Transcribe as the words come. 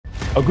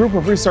A group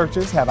of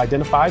researchers have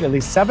identified at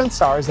least 7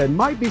 stars that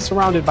might be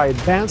surrounded by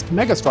advanced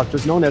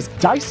megastructures known as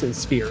Dyson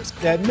Spheres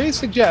that may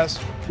suggest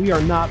we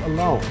are not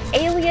alone.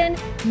 Alien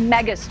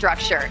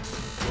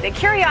megastructures. The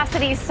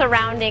curiosity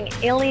surrounding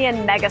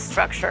alien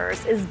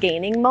megastructures is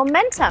gaining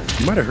momentum.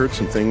 You might have heard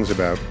some things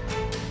about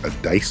a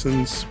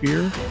Dyson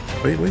Sphere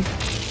lately.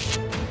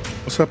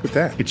 What's up with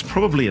that? It's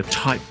probably a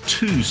Type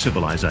 2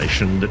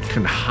 civilization that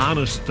can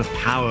harness the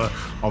power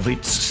of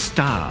its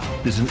star.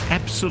 There's an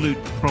absolute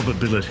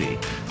probability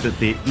that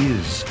there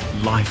is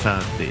life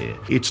out there.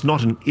 It's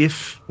not an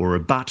if or a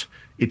but,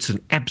 it's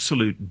an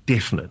absolute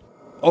definite.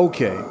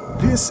 Okay,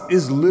 this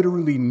is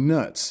literally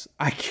nuts.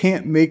 I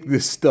can't make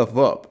this stuff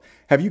up.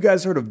 Have you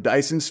guys heard of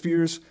Dyson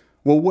Spheres?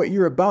 Well, what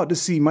you're about to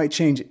see might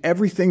change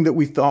everything that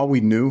we thought we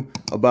knew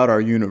about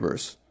our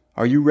universe.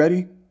 Are you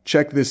ready?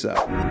 Check this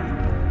out.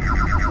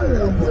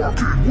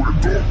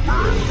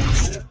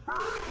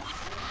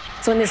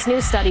 So in this new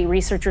study,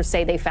 researchers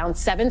say they found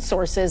 7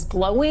 sources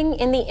glowing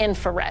in the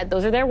infrared,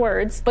 those are their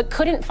words, but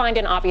couldn't find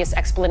an obvious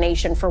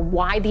explanation for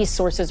why these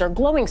sources are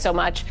glowing so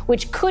much,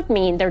 which could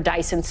mean they're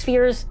Dyson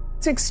spheres.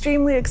 It's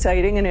extremely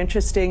exciting and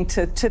interesting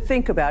to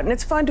think about, and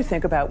it's fun to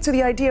think about. So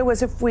the idea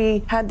was if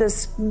we had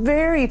this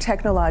very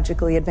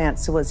technologically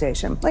advanced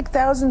civilization, like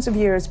thousands of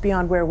years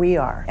beyond where we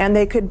are, and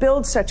they could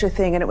build such a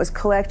thing and it was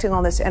collecting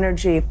all this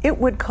energy, it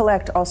would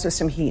collect also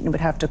some heat and it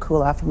would have to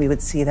cool off, and we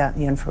would see that in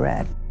the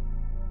infrared.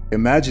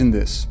 Imagine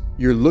this.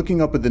 You're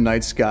looking up at the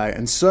night sky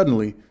and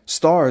suddenly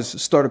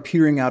stars start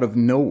appearing out of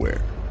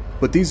nowhere.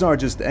 But these aren't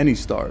just any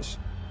stars.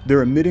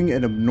 They're emitting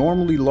an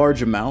abnormally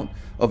large amount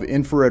of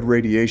infrared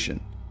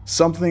radiation.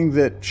 Something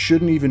that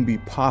shouldn't even be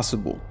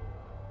possible.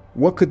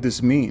 What could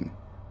this mean?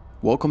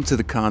 Welcome to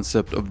the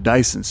concept of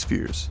Dyson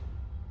Spheres.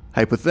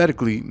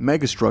 Hypothetically,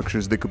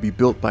 megastructures that could be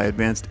built by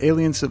advanced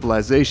alien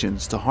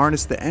civilizations to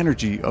harness the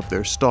energy of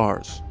their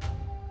stars.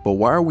 But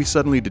why are we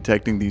suddenly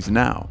detecting these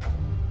now?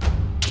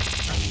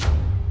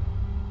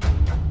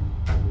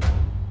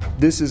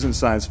 This isn't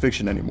science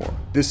fiction anymore.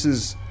 This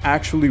is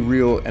actually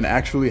real and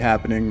actually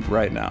happening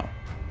right now.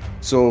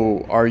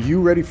 So are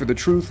you ready for the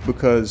truth?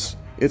 Because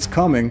it's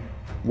coming,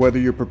 whether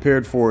you're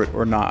prepared for it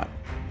or not.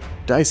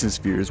 Dyson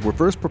spheres were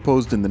first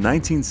proposed in the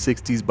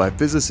 1960s by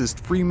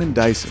physicist Freeman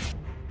Dyson.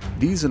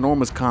 These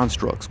enormous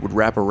constructs would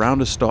wrap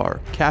around a star,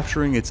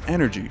 capturing its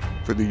energy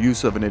for the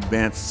use of an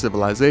advanced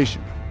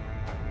civilization.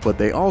 But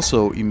they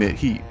also emit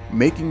heat,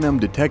 making them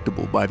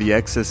detectable by the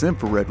excess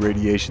infrared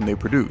radiation they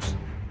produce.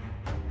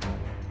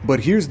 But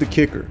here's the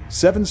kicker.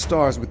 7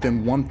 stars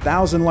within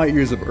 1,000 light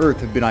years of Earth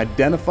have been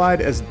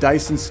identified as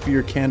Dyson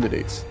Sphere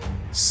candidates.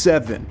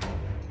 7.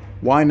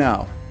 Why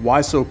now?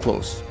 Why so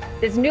close?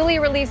 This newly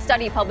released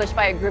study published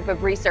by a group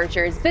of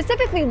researchers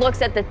specifically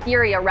looks at the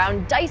theory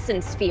around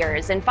Dyson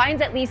spheres and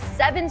finds at least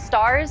 7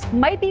 stars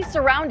might be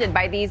surrounded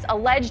by these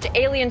alleged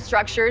alien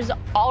structures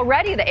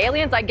already. The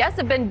aliens, I guess,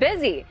 have been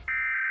busy.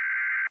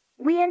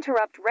 We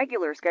interrupt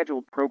regular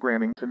scheduled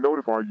programming to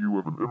notify you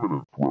of an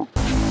imminent threat.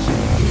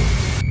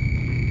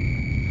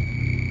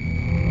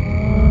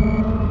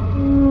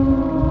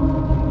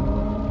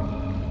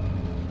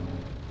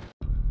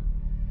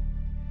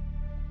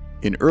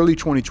 In early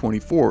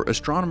 2024,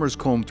 astronomers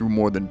combed through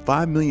more than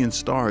 5 million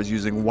stars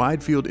using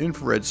Wide-Field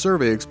Infrared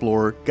Survey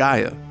Explorer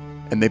Gaia,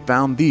 and they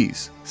found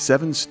these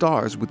 7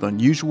 stars with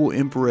unusual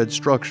infrared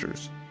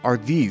structures. Are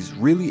these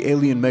really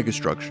alien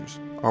megastructures?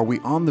 Are we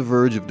on the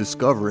verge of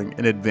discovering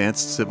an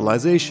advanced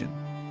civilization?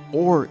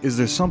 Or is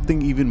there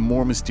something even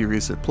more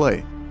mysterious at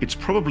play? It's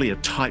probably a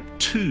Type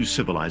 2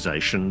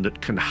 civilization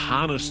that can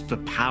harness the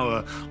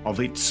power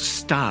of its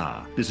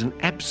star. There's an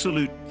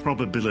absolute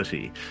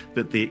probability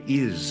that there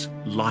is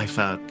life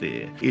out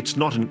there. It's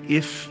not an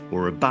if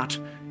or a but,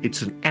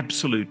 it's an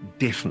absolute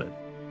definite.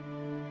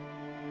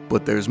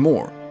 But there's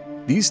more.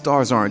 These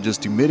stars aren't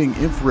just emitting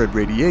infrared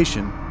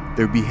radiation,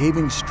 they're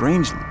behaving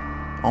strangely,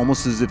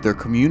 almost as if they're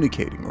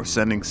communicating or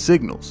sending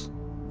signals.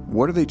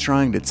 What are they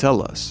trying to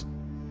tell us?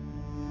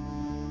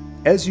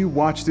 As you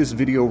watch this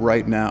video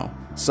right now,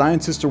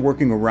 scientists are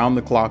working around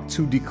the clock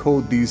to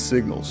decode these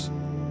signals.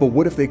 But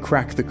what if they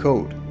crack the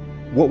code?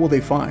 What will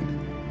they find?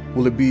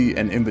 Will it be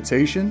an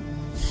invitation?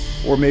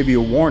 Or maybe a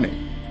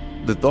warning?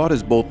 The thought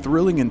is both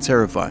thrilling and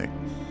terrifying.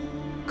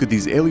 Could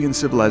these alien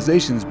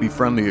civilizations be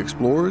friendly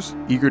explorers,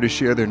 eager to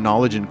share their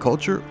knowledge and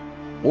culture?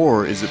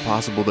 Or is it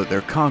possible that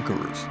they're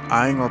conquerors,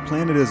 eyeing our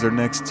planet as their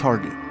next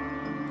target?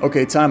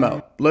 Okay, time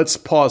out. Let's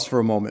pause for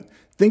a moment.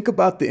 Think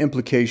about the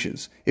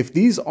implications. If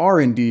these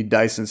are indeed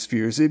Dyson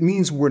spheres, it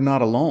means we're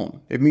not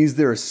alone. It means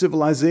there are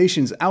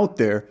civilizations out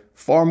there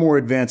far more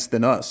advanced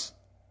than us.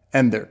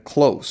 And they're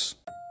close.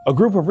 A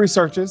group of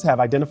researchers have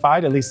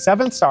identified at least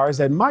 7 stars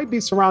that might be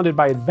surrounded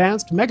by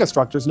advanced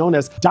megastructures known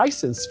as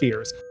Dyson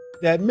spheres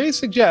that may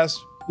suggest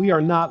we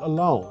are not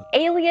alone.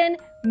 Alien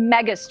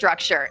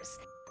megastructures.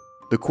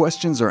 The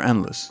questions are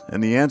endless,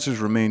 and the answers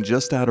remain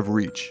just out of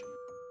reach.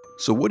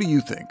 So what do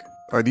you think?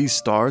 Are these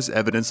stars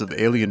evidence of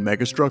alien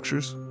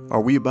megastructures? Are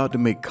we about to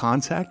make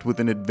contact with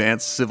an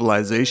advanced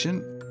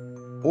civilization?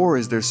 Or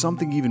is there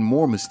something even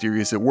more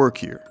mysterious at work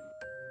here?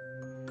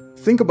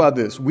 Think about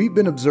this. We've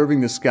been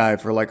observing the sky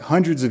for like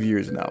hundreds of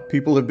years now.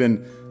 People have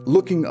been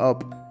looking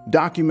up,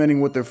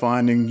 documenting what they're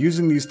finding,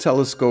 using these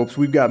telescopes.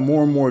 We've got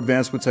more and more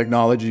advanced with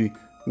technology.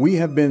 We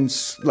have been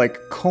like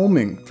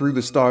combing through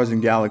the stars and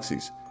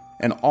galaxies.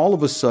 And all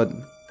of a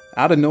sudden,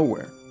 out of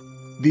nowhere,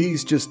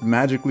 these just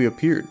magically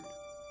appeared.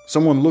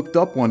 Someone looked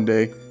up one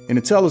day in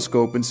a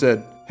telescope and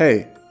said,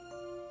 hey,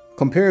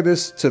 compare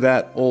this to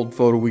that old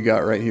photo we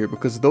got right here,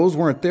 because those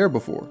weren't there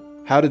before.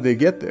 How did they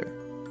get there?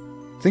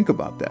 Think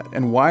about that.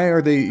 And why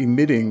are they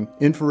emitting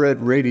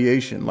infrared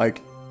radiation?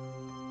 Like,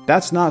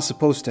 that's not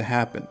supposed to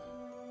happen.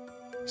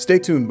 Stay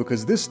tuned,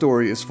 because this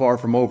story is far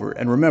from over.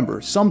 And remember,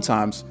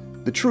 sometimes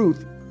the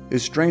truth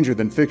is stranger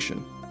than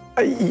fiction.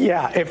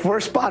 Yeah, if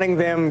we're spotting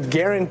them,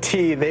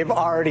 guarantee they've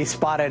already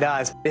spotted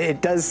us.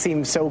 It does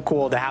seem so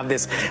cool to have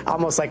this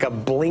almost like a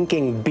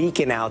blinking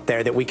beacon out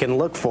there that we can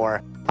look for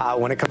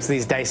when it comes to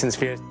these Dyson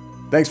Spheres.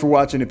 Thanks for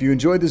watching. If you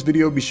enjoyed this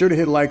video, be sure to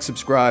hit like,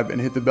 subscribe, and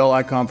hit the bell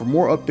icon for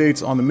more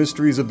updates on the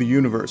mysteries of the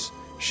universe.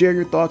 Share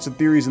your thoughts and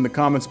theories in the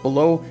comments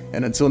below,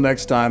 and until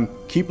next time,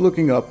 keep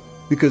looking up,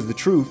 because the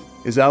truth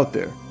is out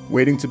there,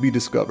 waiting to be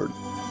discovered.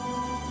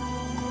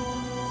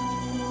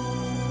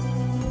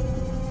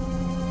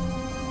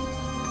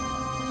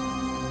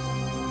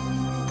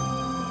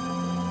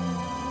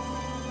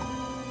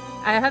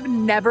 I have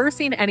never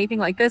seen anything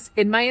like this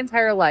in my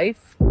entire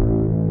life.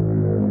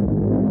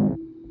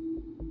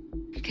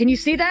 Can you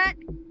see that?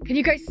 Can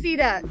you guys see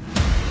that? Do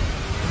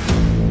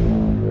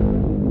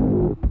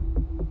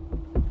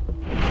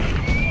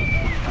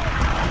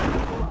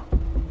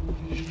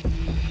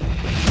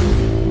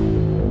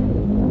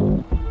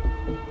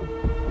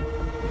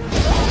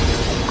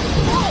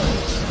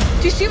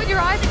you see it with your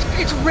eyes?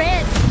 It's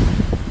red.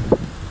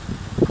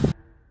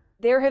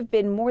 There have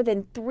been more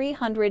than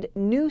 300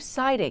 new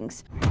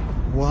sightings.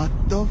 What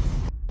the f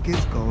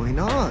is going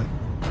on?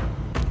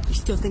 You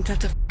still think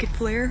that's a f***ing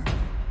flare?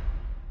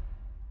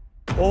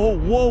 Oh,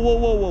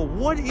 whoa.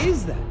 What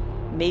is that?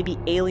 Maybe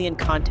alien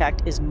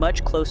contact is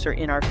much closer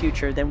in our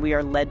future than we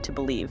are led to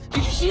believe.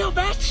 Did you see how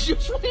fast she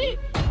just went?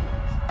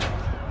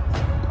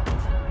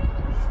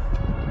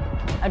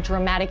 A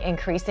dramatic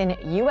increase in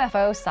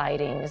UFO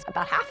sightings.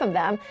 About half of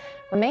them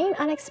remain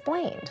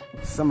unexplained.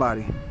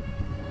 Somebody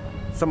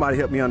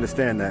help me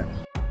understand that.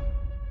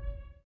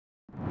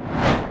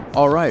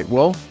 All right,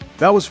 well,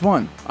 that was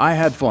fun. I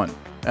had fun,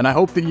 and I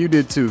hope that you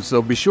did too.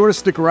 So be sure to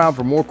stick around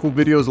for more cool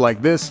videos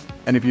like this.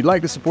 And if you'd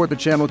like to support the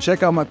channel,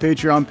 check out my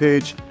Patreon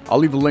page. I'll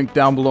leave a link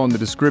down below in the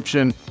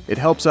description. It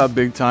helps out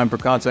big time for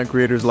content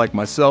creators like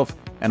myself,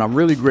 and I'm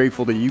really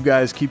grateful that you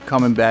guys keep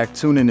coming back,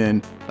 tuning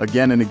in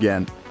again and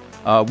again.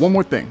 One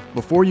more thing,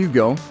 before you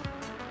go,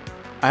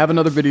 I have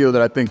another video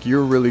that I think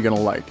you're really gonna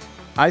like.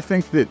 I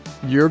think that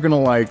you're gonna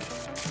like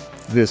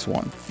this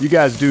one. You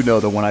guys do know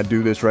that when I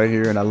do this right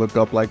here and I look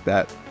up like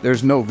that,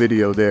 there's no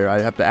video there. I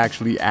have to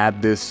actually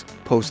add this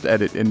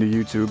post-edit into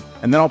YouTube.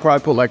 And then I'll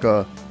probably put like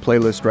a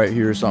playlist right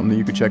here or something that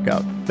you can check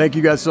out. Thank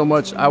you guys so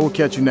much. I will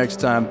catch you next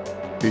time.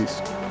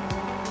 Peace.